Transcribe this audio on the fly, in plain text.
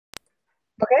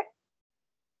Okay?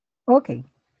 Okay.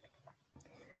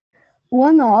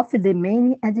 One of the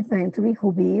many adventures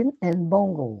Ruby and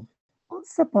Bongo.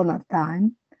 Once upon a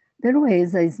time, there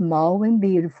was a small and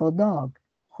beautiful dog.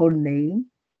 Her name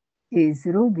is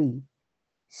Ruby.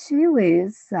 She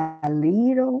was a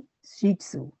little Shih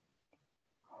Tzu.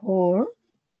 Her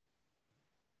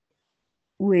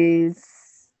was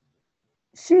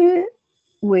she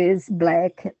was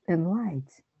black and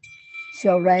white. She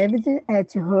arrived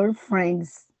at her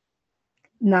friend's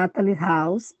Natalie's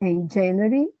house in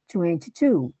January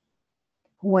 22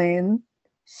 when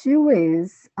she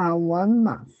was 1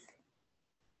 month.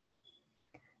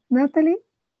 Natalie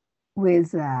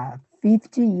was a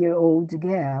 50-year-old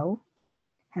girl,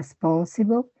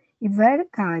 responsible and very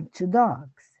kind to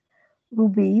dogs.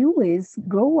 Ruby was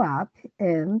grow up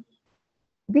and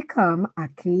become a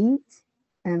cute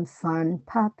and fun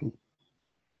puppy.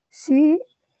 She,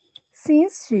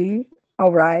 since she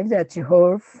arrived at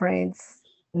her friend's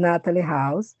Natalie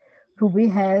house, Ruby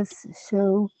has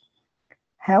shown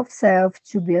herself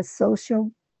to be a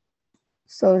sociable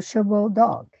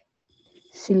dog.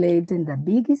 She lived in the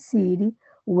big city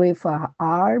with a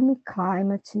warm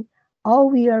climate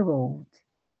all year round.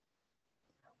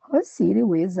 Her city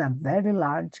was a very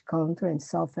large country in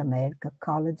South America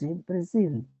called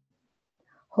Brazil.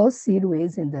 Her city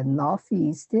was in the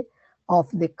northeast of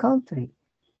the country.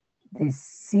 The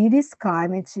city's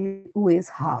climate was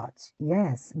hot,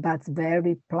 yes, but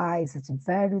very pleasant,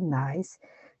 very nice,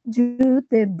 due to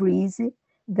the breeze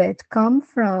that come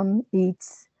from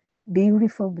its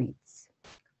beautiful beach.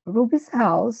 Ruby's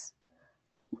house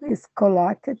was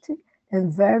collected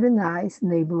and very nice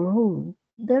neighborhood.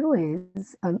 There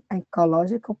was an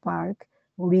ecological park,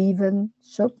 river,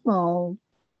 shop mall,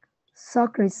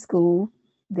 soccer school,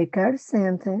 the care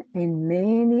center, and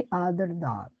many other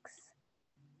dogs.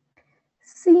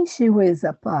 Since she was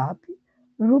a pup,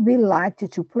 Ruby liked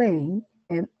to play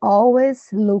and always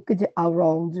looked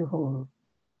around her.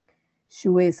 She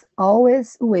was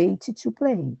always waiting to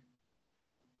play.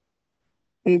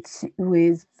 It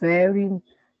was very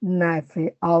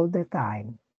lively all the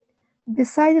time.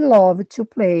 Besides love to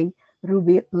play,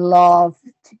 Ruby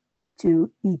loved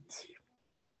to eat.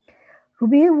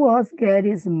 Ruby was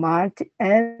getting smart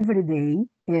every day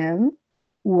and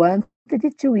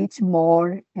wanted to eat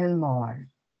more and more.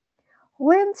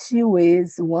 When she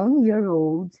was 1 year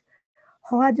old,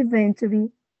 her adventure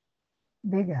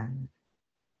began.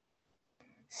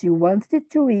 She wanted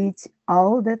to eat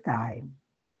all the time.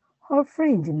 Her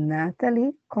friend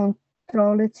Natalie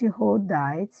controlled her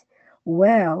diet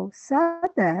well so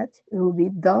that Ruby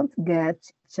don't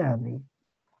get chubby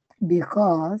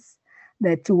because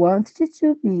that wanted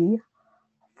to be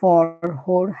for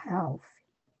her health.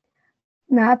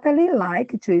 Natalie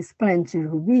liked to explain to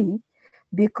Ruby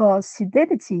because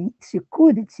she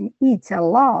couldn't eat a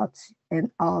lot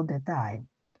and all the time.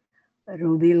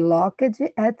 Ruby looked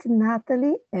at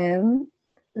Natalie and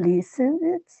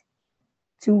listened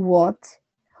to what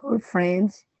her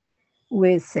friends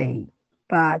would say.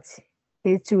 But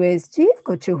it was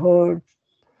difficult to her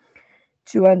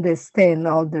to understand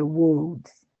all the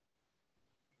words.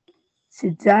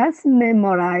 She just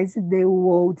memorized the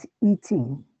word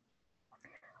eating.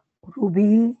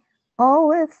 Ruby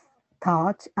always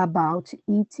thought about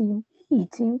eating,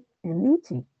 eating, and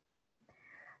eating.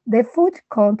 The food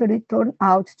country turned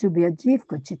out to be a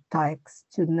difficult task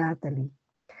to Natalie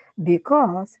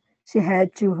because she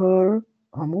had to her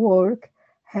homework,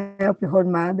 help her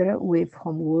mother with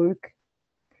homework.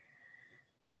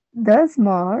 Thus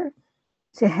more,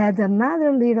 she had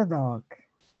another little dog,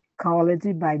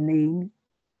 called by name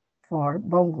for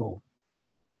Bongo.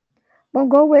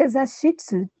 Bongo was a Shih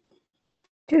Tzu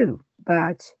too,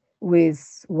 but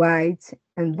with white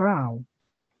and brown.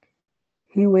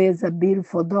 He was a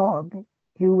beautiful dog.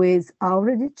 He was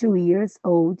already 2 years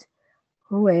old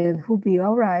when Ruby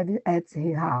arrived at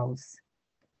his house.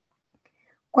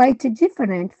 Quite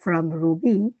different from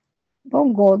Ruby,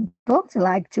 Bongo don't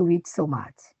like to eat so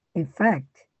much. In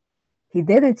fact, he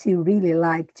didn't really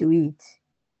like to eat.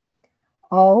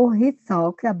 All he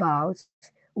thought about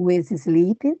was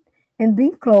sleeping and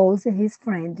being close to his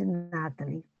friend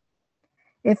Natalie.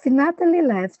 If Natalie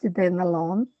left them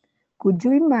alone, could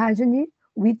you imagine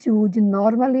what would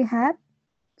normally happen?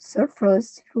 So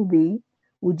first, Ruby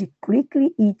would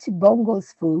quickly eat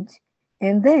Bongo's food,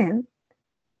 and then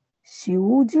she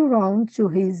would run to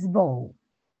his bowl.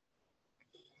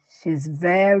 She's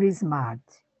very smart.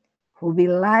 Ruby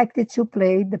liked to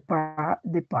play the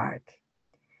park.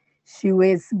 She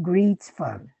was great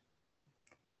fun.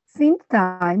 Think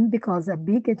time because a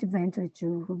big adventure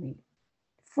to Ruby.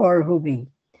 For Ruby.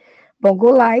 Bongo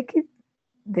liked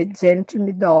the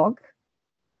gentle dog,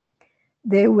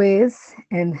 the wise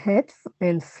and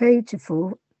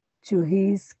faithful to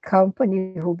his company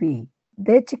Ruby.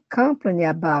 That company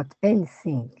about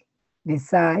anything.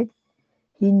 Besides,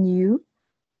 he knew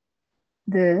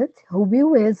that Ruby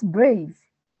was brave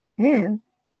and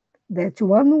that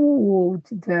one would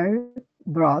dare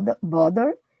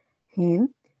bother him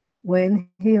when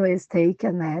he was taking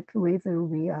a nap with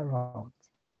Ruby around.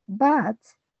 But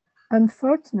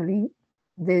unfortunately,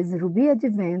 this Ruby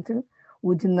adventure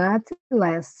would not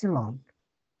last long.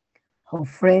 Her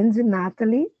friend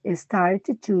Natalie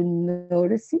started to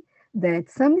notice that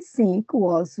something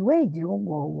was waiting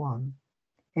on,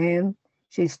 and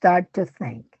she started to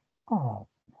think, oh,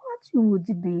 what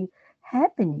would be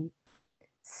happening?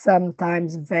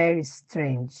 Sometimes very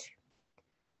strange.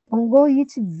 Bongo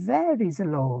eats very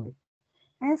slowly,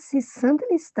 as he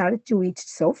suddenly started to eat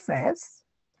so fast.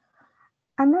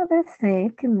 Another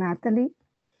thing Natalie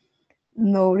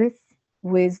noticed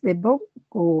was the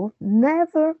Bongo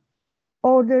never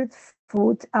ordered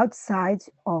food outside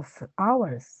of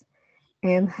hours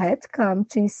and had come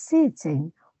to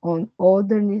insisting on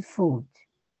ordering food.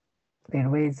 There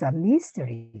was a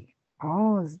mystery.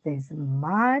 Oh, this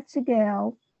smart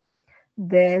girl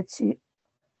that she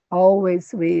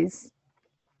always was.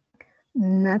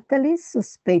 Natalie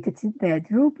suspected that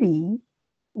Ruby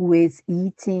was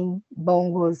eating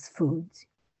Bongo's food.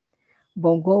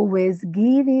 Bongo was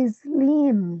getting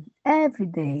slim every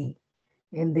day.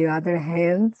 On the other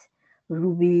hand,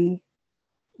 Ruby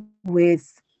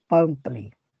was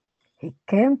plumply. He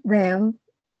can't then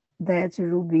that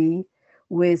Ruby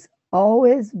was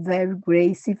always very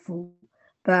graceful,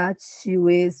 but she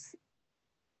was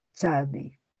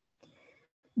chubby.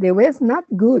 They was not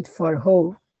good for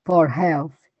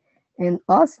health, and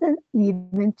often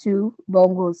even to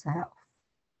Bongo's health.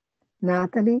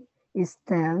 Natalie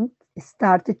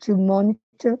started to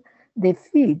monitor the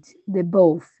feed the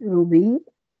both Ruby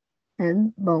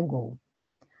and Bongo.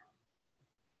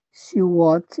 She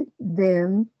watched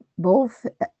them both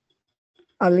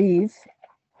alive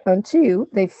until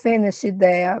they finished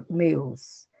their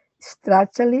meals.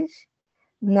 Strategically,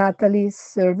 Natalie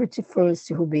served first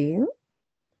Ruby,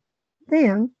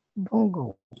 then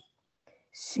Bongo.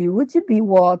 She would be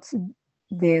watched,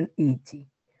 then eating.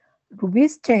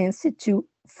 Ruby's chance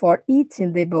for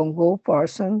eating the Bongo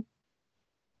portion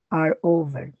are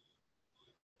over.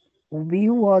 Ruby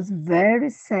was very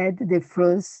sad the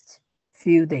first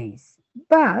few days,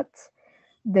 but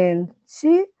then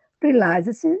she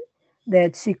realized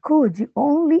that she could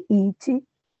only eat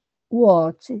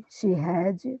what she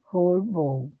had her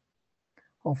bowl.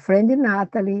 Her friend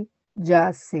Natalie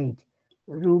just said,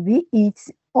 Ruby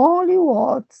eats only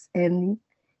what's in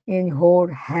her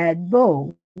head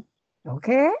bowl,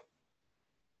 okay?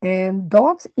 And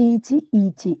don't eat.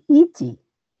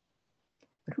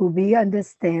 Ruby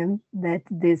understand that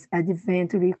this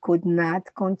adventure could not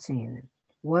continue.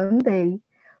 One day,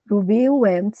 Ruby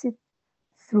went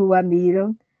through a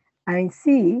mirror and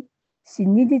see she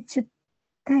needed to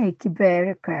take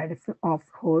better care of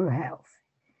her health.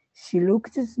 She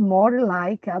looked more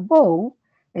like a bull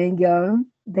and young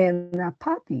than a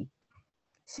puppy,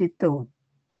 she thought.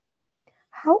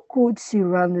 How could she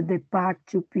run the park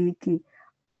to pick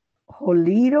her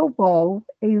little ball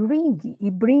a ring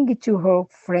and bring it to her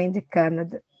friend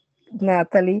Canada,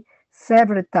 Natalie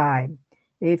several times?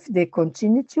 If they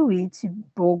continued to eat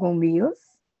Bongo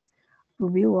meals,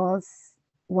 Ruby was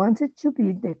wanted to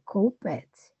be the co-pet.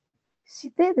 She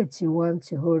didn't want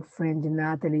her friend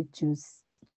Natalie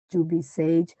to be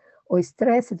sad or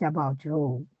stressed about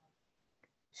Joe.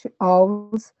 She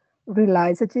always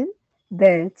realized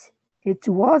that it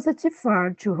wasn't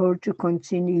far to her to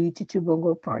continue eating to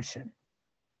Bongo portion.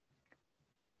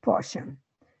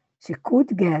 She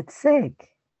could get sick.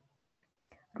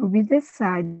 Ruby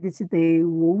decided they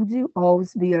would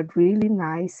always be a really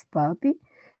nice puppy,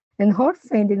 and her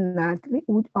friend Natalie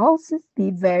would also be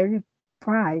very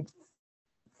proud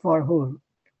for her.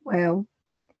 Well,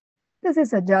 this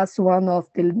is just one of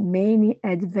the many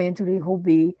adventures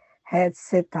Ruby had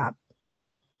set up.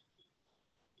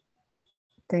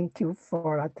 Thank you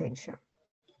for attention.